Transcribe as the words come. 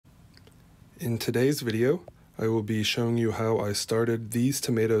In today's video, I will be showing you how I started these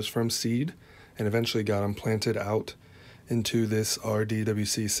tomatoes from seed and eventually got them planted out into this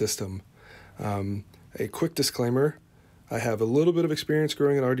RDWC system. A quick disclaimer, I have a little bit of experience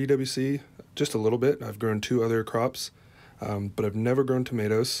growing in RDWC, just a little bit. I've grown 2 other crops, but I've never grown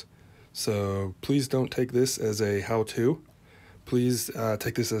tomatoes, so please don't take this as a how-to. Please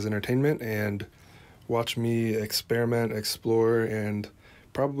take this as entertainment and watch me experiment, explore, and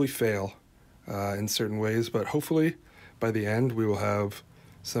probably fail in certain ways, but hopefully by the end we will have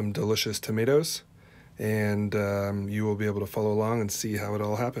some delicious tomatoes and you will be able to follow along and see how it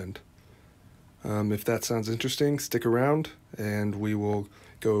all happened. If that sounds interesting, stick around and we will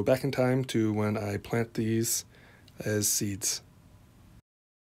go back in time to when I plant these as seeds.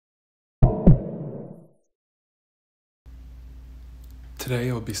 Today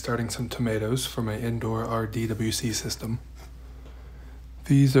I'll be starting some tomatoes for my indoor RDWC system.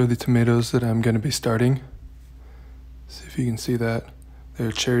 These are the tomatoes that I'm going to be starting. See if you can see that.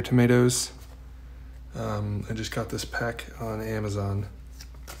 They're cherry tomatoes. I just got this pack on Amazon.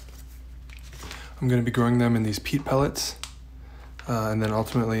 I'm going to be growing them in these peat pellets and then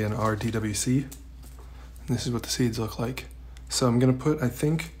ultimately in RDWC. And this is what the seeds look like. So I'm going to put, I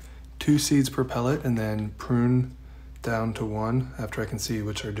think, 2 seeds per pellet and then prune down to 1 after I can see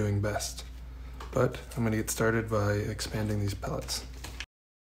which are doing best. But I'm going to get started by expanding these pellets.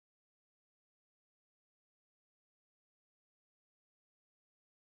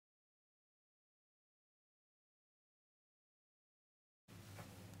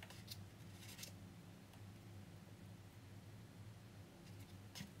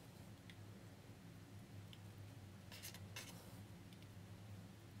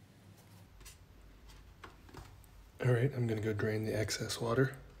 All right, I'm gonna go drain the excess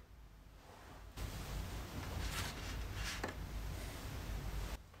water.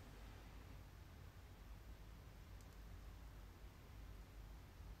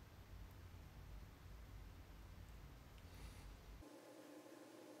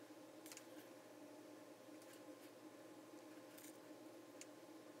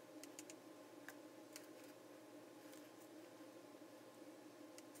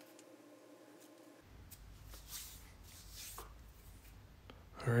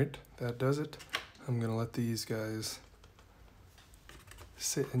 All right, that does it. I'm gonna let these guys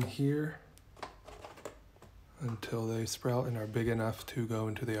sit in here until they sprout and are big enough to go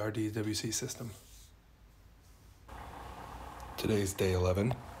into the RDWC system. Today's day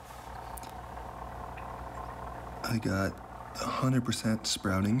 11. I got 100%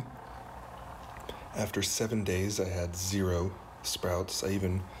 sprouting. After 7 days, I had 0 sprouts. I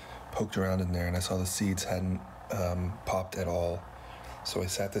even poked around in there and I saw the seeds hadn't popped at all. So I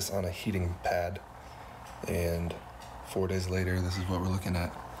sat this on a heating pad, and 4 days later, this is what we're looking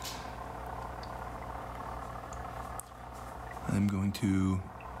at. I'm going to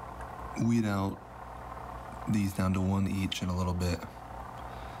weed out these down to 1 each in a little bit.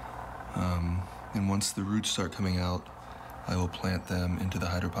 And once the roots start coming out, I will plant them into the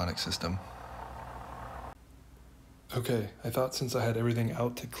hydroponic system. Okay, I thought since I had everything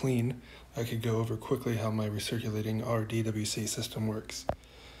out to clean, I could go over quickly how my recirculating RDWC system works.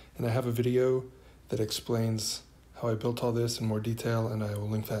 And I have a video that explains how I built all this in more detail, and I will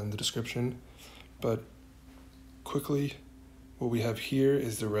link that in the description. But quickly, what we have here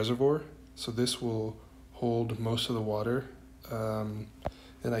is the reservoir. So this will hold most of the water, and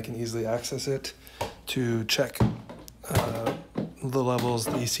I can easily access it to check the levels,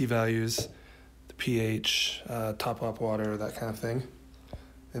 the EC values, pH, top up water, that kind of thing.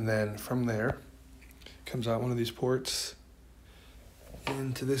 And then from there comes out one of these ports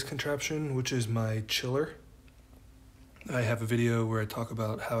into this contraption, which is my chiller. I have a video where I talk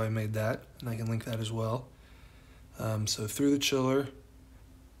about how I made that, and I can link that as well. So through the chiller,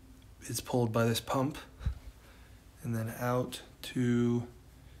 it's pulled by this pump, and then out to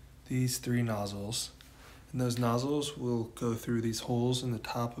these 3 nozzles. And those nozzles will go through these holes in the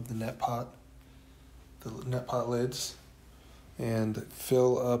top of the net pot lids, and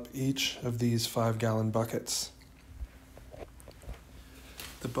fill up each of these 5-gallon buckets.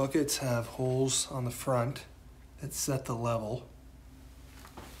 The buckets have holes on the front that set the level.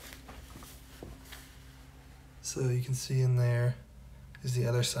 So you can see in there is the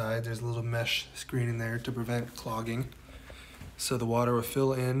other side. There's a little mesh screen in there to prevent clogging. So the water will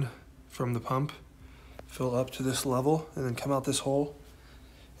fill in from the pump, fill up to this level, and then come out this hole.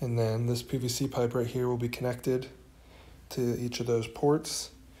 And then this PVC pipe right here will be connected to each of those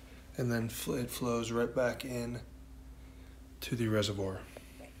ports, and then it flows right back in to the reservoir.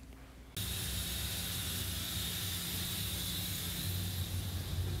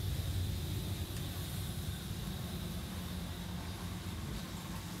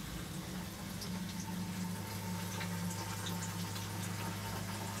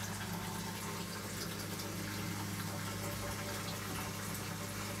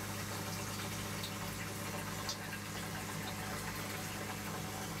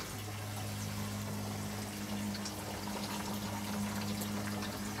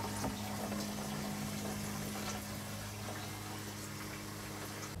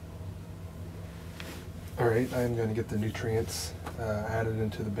 Alright, I'm going to get the nutrients added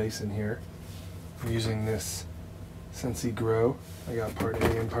into the basin here. I'm using this Sensi Grow. I got part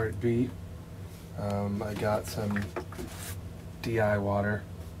A and part B. I got some DI water.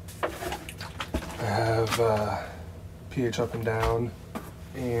 I have pH up and down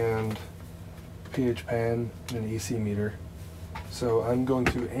and pH pan and an EC meter. So I'm going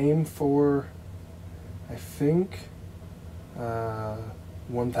to aim for, I think,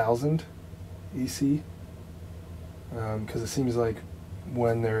 1000 EC, because it seems like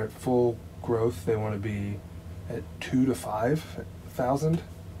when they're at full growth they want to be at 2,000 to 5,000.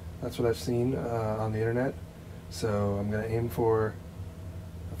 That's what I've seen on the internet. So I'm going to aim for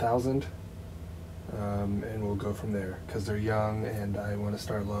 1,000, and we'll go from there because they're young and I want to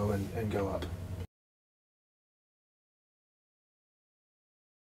start low and go up.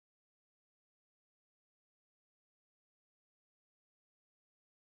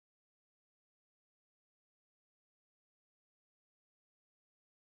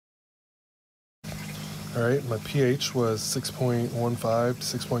 Alright, my pH was 6.15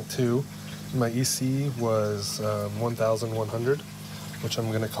 to 6.2. My EC was 1,100, which I'm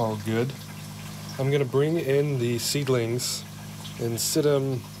going to call good. I'm going to bring in the seedlings and sit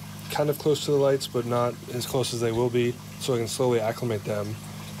them kind of close to the lights, but not as close as they will be, so I can slowly acclimate them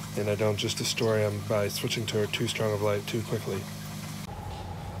and I don't just destroy them by switching to too strong of light too quickly.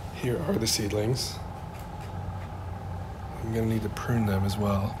 Here are the seedlings. I'm going to need to prune them as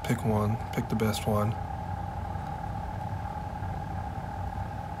well. Pick one, pick the best one.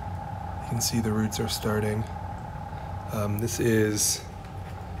 You can see the roots are starting. This is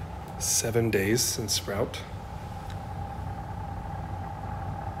 7 days since sprout.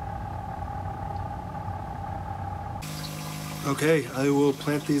 Okay, I will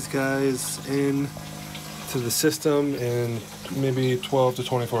plant these guys in to the system in maybe 12 to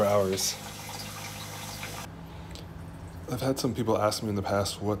 24 hours. I've had some people ask me in the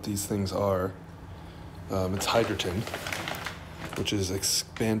past what these things are. It's hydroton, which is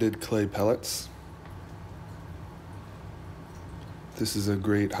expanded clay pellets. This is a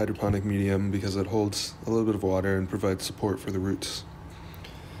great hydroponic medium because it holds a little bit of water and provides support for the roots.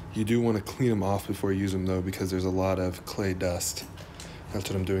 You do want to clean them off before you use them though, because there's a lot of clay dust. That's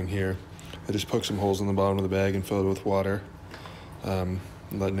what I'm doing here. I just poke some holes in the bottom of the bag and fill it with water,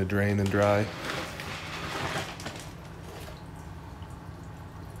 letting it drain and dry.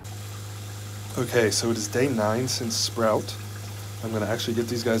 Okay, so it is day 9 since sprout. I'm going to actually get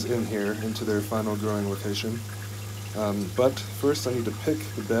these guys in here into their final growing location. But first I need to pick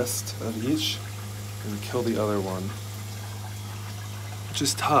the best of each and kill the other one. Which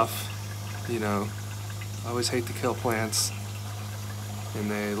is tough, you know. I always hate to kill plants. And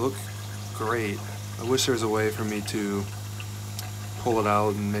they look great. I wish there was a way for me to pull it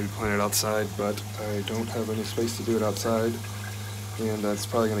out and maybe plant it outside, but I don't have any space to do it outside. And that's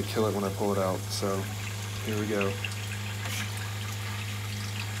probably going to kill it when I pull it out. So here we go.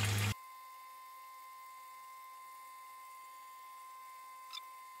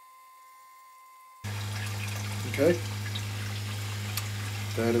 Okay,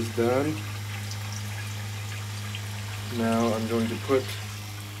 that is done. Now I'm going to put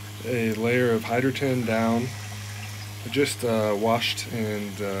a layer of hydroton down. I just washed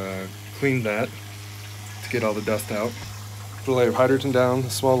and cleaned that to get all the dust out. Put a layer of hydroton down, a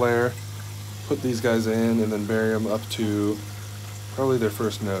small layer, put these guys in, and then bury them up to probably their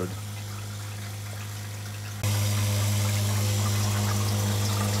first node.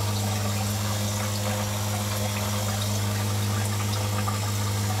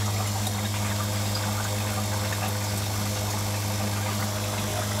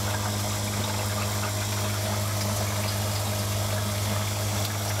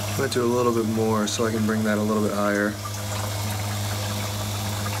 I might do a little bit more so I can bring that a little bit higher.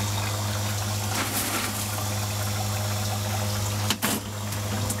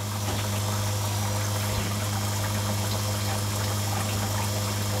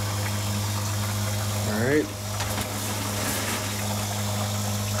 All right.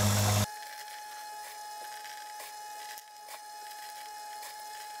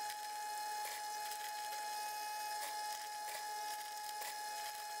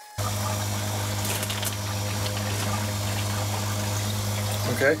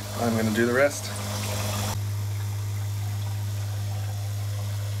 Okay, I'm going to do the rest.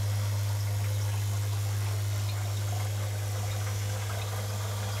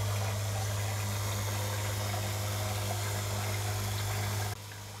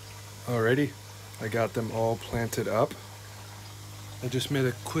 Alrighty, I got them all planted up. I just made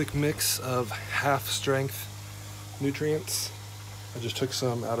a quick mix of half strength nutrients I just took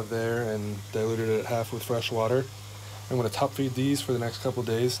some out of there and diluted it at half with fresh water. I'm going to top feed these for the next couple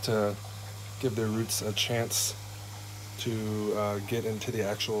days to give their roots a chance to get into the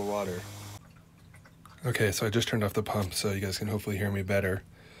actual water. Okay, so I just turned off the pump so you guys can hopefully hear me better.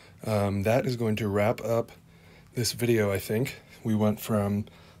 That is going to wrap up this video, I think. We went from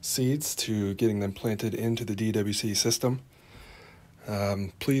seeds to getting them planted into the DWC system.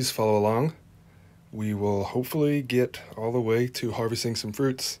 Please follow along. We will hopefully get all the way to harvesting some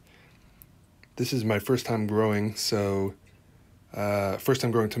fruits. This is my first time growing, so first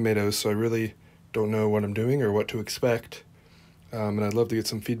time growing tomatoes, so I really don't know what I'm doing or what to expect. And I'd love to get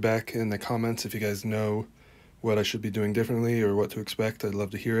some feedback in the comments if you guys know what I should be doing differently or what to expect. I'd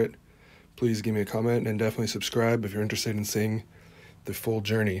love to hear it. Please give me a comment and definitely subscribe if you're interested in seeing the full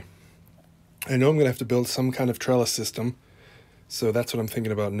journey. I know I'm going to have to build some kind of trellis system, so that's what I'm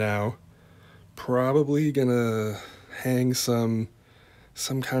thinking about now. Probably gonna hang some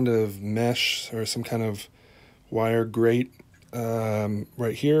kind of mesh or some kind of wire grate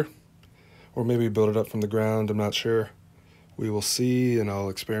right here, or maybe build it up from the ground. I'm not sure. We will see, and I'll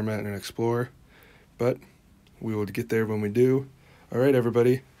experiment and explore, but we will get there when we do. All right,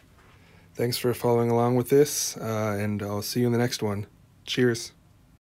 everybody. Thanks for following along with this, and I'll see you in the next one. Cheers.